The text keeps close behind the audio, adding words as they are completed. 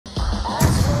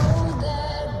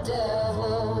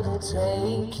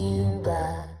take you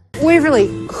back. Waverly,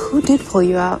 who did pull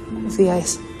you out of the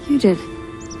ice? You did.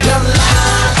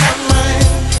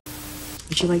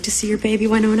 Would you like to see your baby,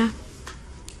 Wynonna?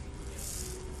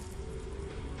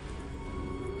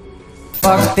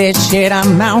 Fuck this shit,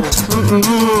 I'm out.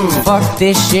 Fuck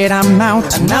this shit, I'm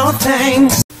out. No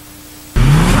thanks.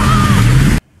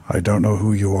 I don't know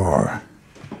who you are.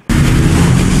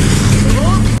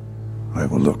 I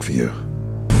will look for you.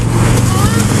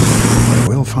 I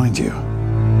will find you.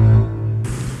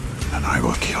 And I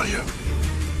will kill you.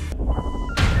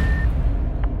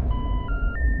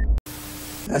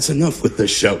 That's enough with the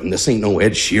shouting. This ain't no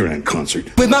Ed Sheeran concert.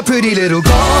 With my pretty little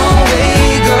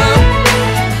Galway girl.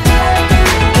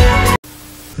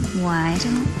 Why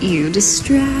don't you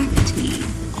distract me?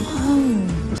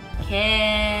 Oh.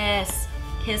 Kiss.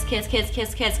 Kiss, kiss, kiss,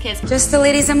 kiss, kiss, kiss. Just the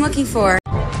ladies I'm looking for.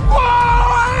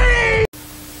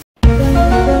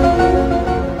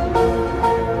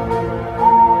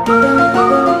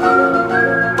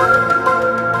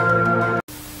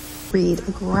 Read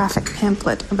a graphic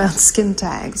pamphlet about skin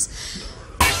tags.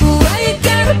 Why you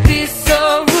gotta be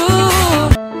so rude?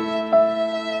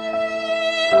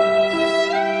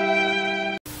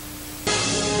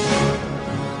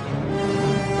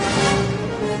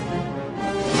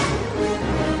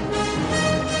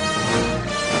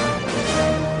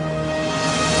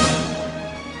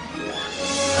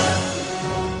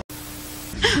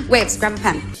 Waves, grab a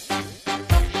pen.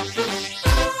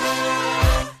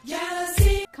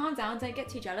 Calm down, don't get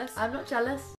too jealous. I'm not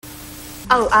jealous.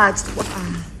 Oh,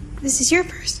 this is your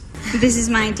purse. This is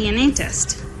my DNA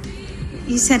test.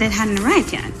 You said it hadn't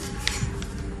arrived yet.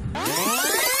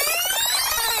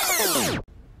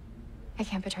 I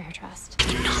can't betray your trust.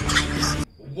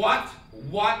 What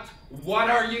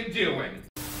are you doing?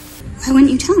 Why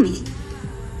wouldn't you tell me?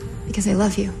 Because I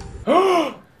love you.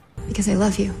 Because I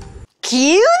love you.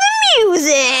 Cue the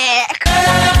music!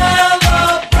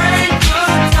 Celebrate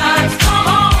good times, come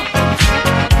on.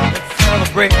 Let's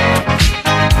celebrate.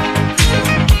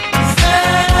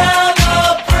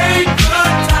 Celebrate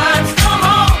good times, come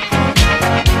on.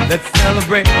 Let's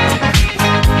celebrate.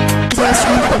 Because I was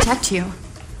trying to protect you.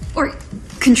 Or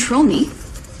control me.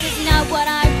 This is not what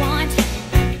I want.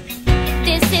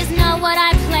 This is not what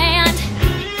I planned.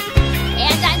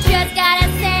 And I just gotta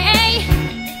say,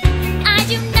 I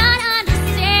do not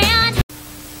understand.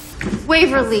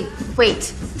 Waverly,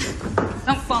 wait.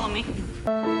 Don't follow me.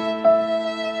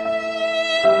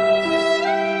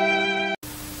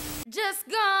 Just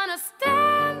gonna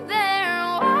stand there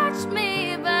and watch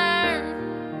me burn.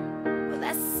 Well,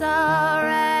 that's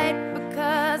alright,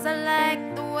 because I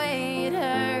like the way it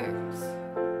hurts.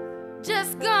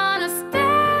 Just gonna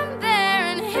stand there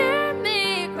and hear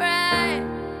me cry.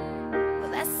 Well,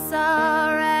 that's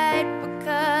alright,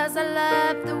 because I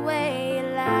love the way you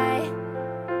lie.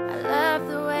 I love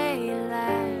the way you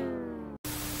lie.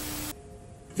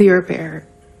 The Earp heir,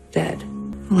 dead.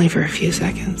 Only for a few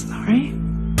seconds, alright?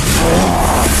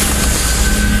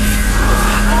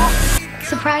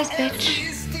 Surprise, bitch.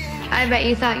 I bet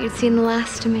you thought you'd seen the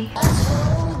last of me. I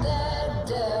told that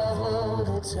devil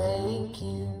to take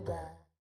you